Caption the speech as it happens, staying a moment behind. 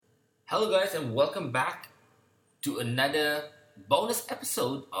Hello, guys, and welcome back to another bonus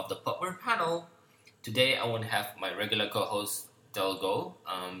episode of the Popcorn Panel. Today, I won't have my regular co-host Delgo.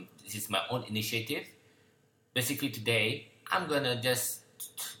 This is my own initiative. Basically, today I'm gonna just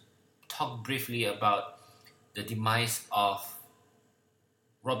talk briefly about the demise of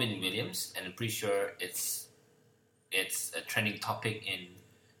Robin Williams, and I'm pretty sure it's a trending topic in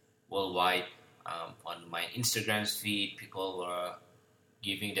worldwide. On my Instagram's feed, people were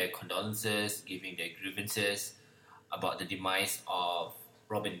giving their condolences, giving their grievances about the demise of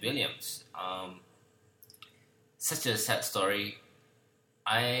Robin Williams. Such a sad story.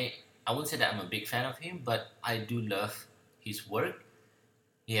 I wouldn't say that I'm a big fan of him, but I do love his work.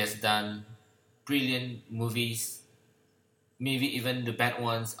 He has done brilliant movies, maybe even the bad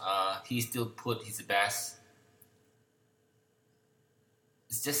ones. He still put his best.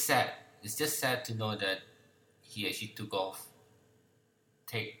 It's just sad. It's just sad to know that he actually took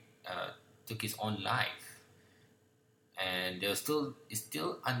his own life, and it's still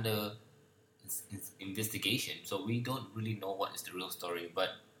under investigation. So we don't really know what is the real story, but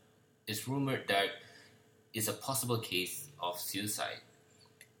it's rumored that it's a possible case of suicide,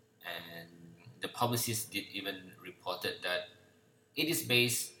 and the publicist did even reported that it is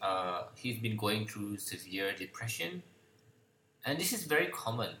based. He's been going through severe depression, and this is very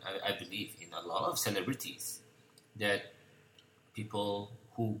common, I believe, in a lot of celebrities, that people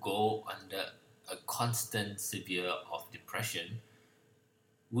who go under a constant severe of depression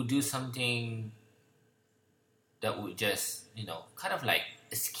would do something that would just, kind of like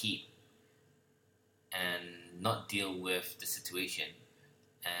escape and not deal with the situation.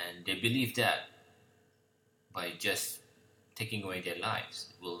 And they believe that by just taking away their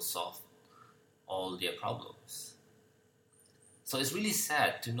lives will solve all their problems. So it's really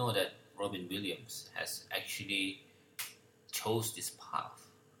sad to know that Robin Williams has actually chose this path.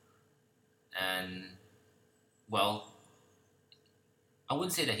 And, well, I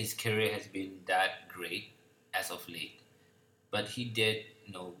wouldn't say that his career has been that great as of late, but he did,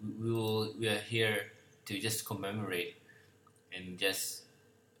 we are here to just commemorate and just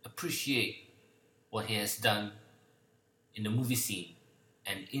appreciate what he has done in the movie scene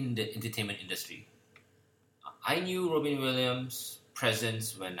and in the entertainment industry. I knew Robin Williams'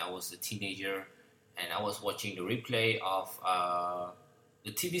 presence when I was a teenager, and I was watching the replay of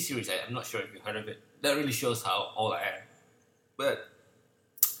the TV series. I'm not sure if you heard of it. That really shows how old I am. But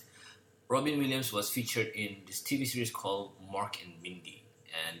Robin Williams was featured in this TV series called Mork and Mindy,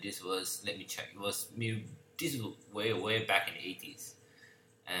 and this was, let me check, this was way back in the 80s,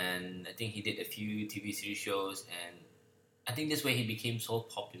 and I think he did a few TV series shows, and I think this way he became so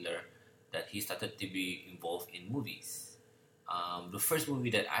popular that he started to be involved in movies. The first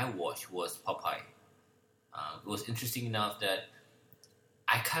movie that I watched was Popeye. It was interesting enough that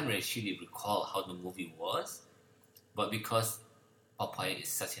I can't really recall how the movie was, but because Popeye is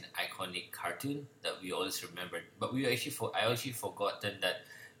such an iconic cartoon that we always remembered. But I actually forgotten that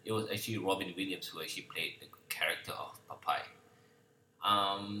it was actually Robin Williams who actually played the character of Popeye.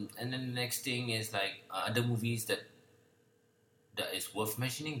 And then the next thing is like other movies that is worth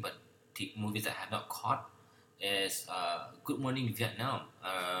mentioning, but the movies that I have not caught is Good Morning Vietnam.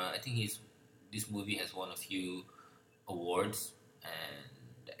 I think this movie has won a few awards, and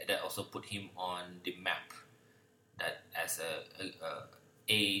that also put him on the map that as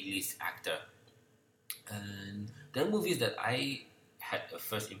a list actor. And the movies that I had a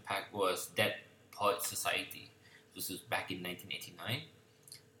first impact was Dead Poets Society. This was back in 1989,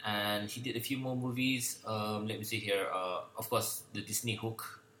 and he did a few more movies. Let me see here. Of course, the Disney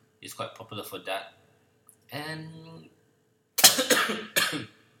Hook is quite popular for that, and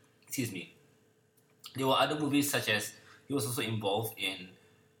excuse me. There were other movies such as he was also involved in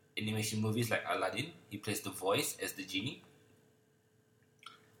animation movies like Aladdin. He plays the voice as the genie.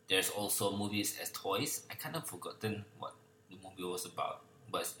 There's also movies as toys. I kind of forgotten what the movie was about,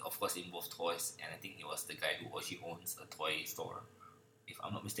 but of course it involved toys, and I think he was the guy who actually owns a toy store, if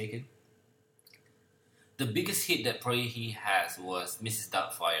I'm not mistaken. The biggest hit that probably he has was Mrs.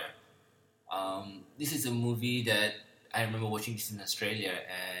 Doubtfire. This is a movie that I remember watching this in Australia,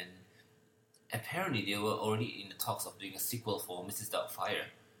 and apparently they were already in the talks of doing a sequel for Mrs. Doubtfire.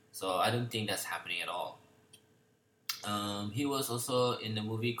 So I don't think that's happening at all. He was also in the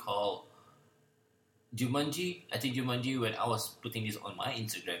movie called Jumanji. I think Jumanji, when I was putting this on my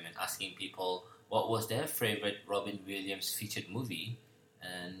Instagram and asking people what was their favorite Robin Williams featured movie,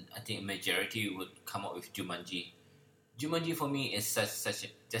 and I think a majority would come up with Jumanji. Jumanji for me is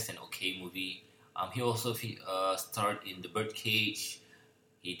just an okay movie. He also starred in The Birdcage.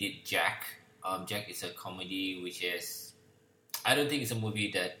 He did Jack. Jack is a comedy, which is, I don't think it's a movie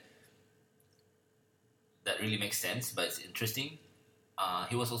that that really makes sense, but it's interesting.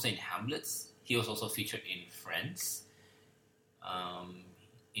 He was also in Hamlets. He was also featured in Friends. Um,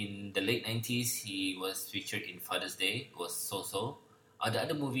 in the late 90s, he was featured in Father's Day. It was so-so. The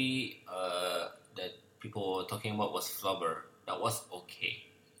other movie that people were talking about was Flubber. That was okay.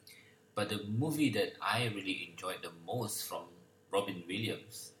 But the movie that I really enjoyed the most from Robin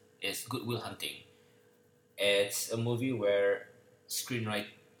Williams is Good Will Hunting. It's a movie where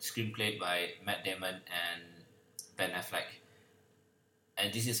screenplay by Matt Damon and Ben Affleck.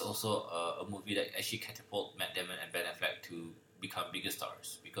 And this is also a movie that actually catapulted Matt Damon and Ben Affleck to become bigger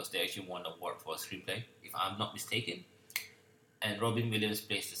stars because they actually won an award for a screenplay, if I'm not mistaken. And Robin Williams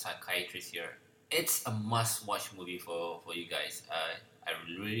plays the psychiatrist here. It's a must-watch movie for you guys. I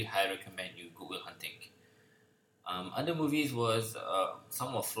really highly recommend you Good Will Hunting. Other movies was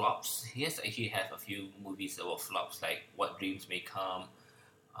some of flops. Yes, I actually have a few movies that were flops, like What Dreams May Come.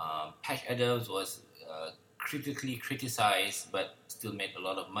 Patch Adams was critically criticized, but still made a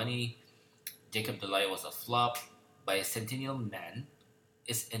lot of money. Jacob the Liar was a flop. Bicentennial Man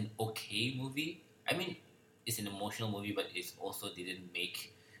is an okay movie. I mean, it's an emotional movie, but it also didn't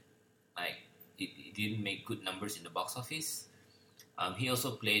make it didn't make good numbers in the box office. He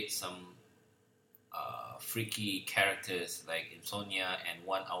also played some freaky characters like Insomnia and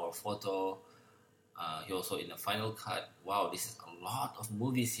 1 Hour Photo. He also in the Final Cut. Wow, this is a lot of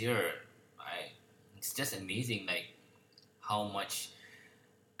movies here. It's just amazing, like how much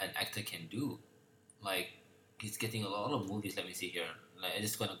an actor can do. Like he's getting a lot of movies. Let me see here. Like I'm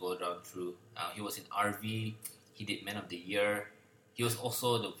just gonna go down through. He was in RV. He did Man of the Year. He was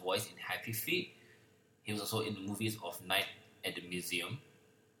also the voice in Happy Feet. He was also in the movies of Night at the Museum.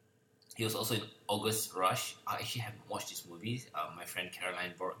 He was also in August Rush. I actually haven't watched this movie. My friend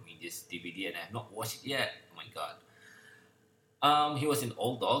Caroline brought me this DVD and I have not watched it yet. Oh my god. He was in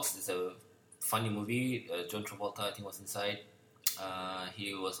Old Dogs. It's a funny movie. John Travolta, I think, was inside.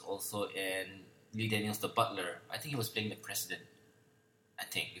 He was also in Lee Daniels, The Butler. I think he was playing the president. I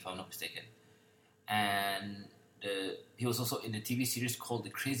think, if I'm not mistaken. And he was also in the TV series called The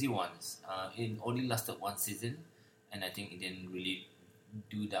Crazy Ones. It only lasted one season, and I think it didn't really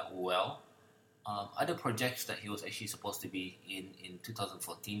do that well. Other projects that he was actually supposed to be in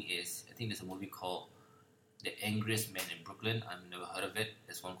 2014 is, I think there's a movie called The Angriest Man in Brooklyn. I've never heard of it.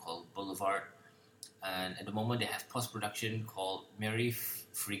 There's one called Boulevard. And at the moment they have post-production called Merry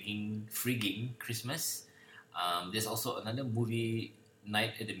Frigging Christmas. There's also another movie,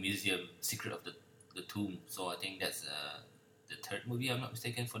 Night at the Museum, Secret of the Tomb. So I think that's the third movie, I'm not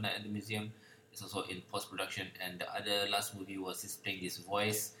mistaken, for Night at the Museum. It's also in post-production. And the other last movie was he's playing this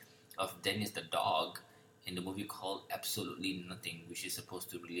voice of Dennis the dog in the movie called Absolutely Nothing, which is supposed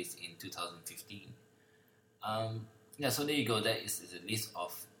to release in 2015. So there you go. That is a list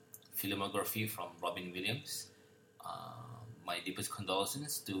of filmography from Robin Williams. My deepest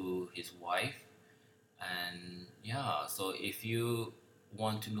condolences to his wife. And yeah, so if you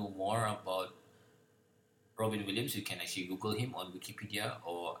want to know more about Robin Williams, you can actually Google him on Wikipedia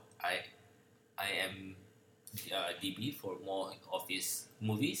or IMDb for more of his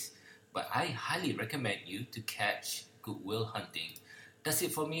movies. But I highly recommend you to catch Good Will Hunting. That's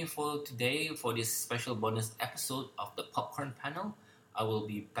it for me for today, for this special bonus episode of the Popcorn Panel. I will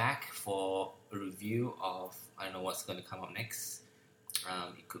be back for a review of, I don't know what's going to come up next.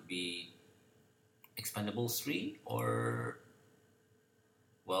 It could be Expendables 3 or,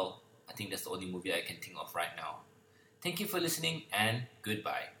 well, I think that's the only movie I can think of right now. Thank you for listening and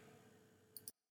goodbye.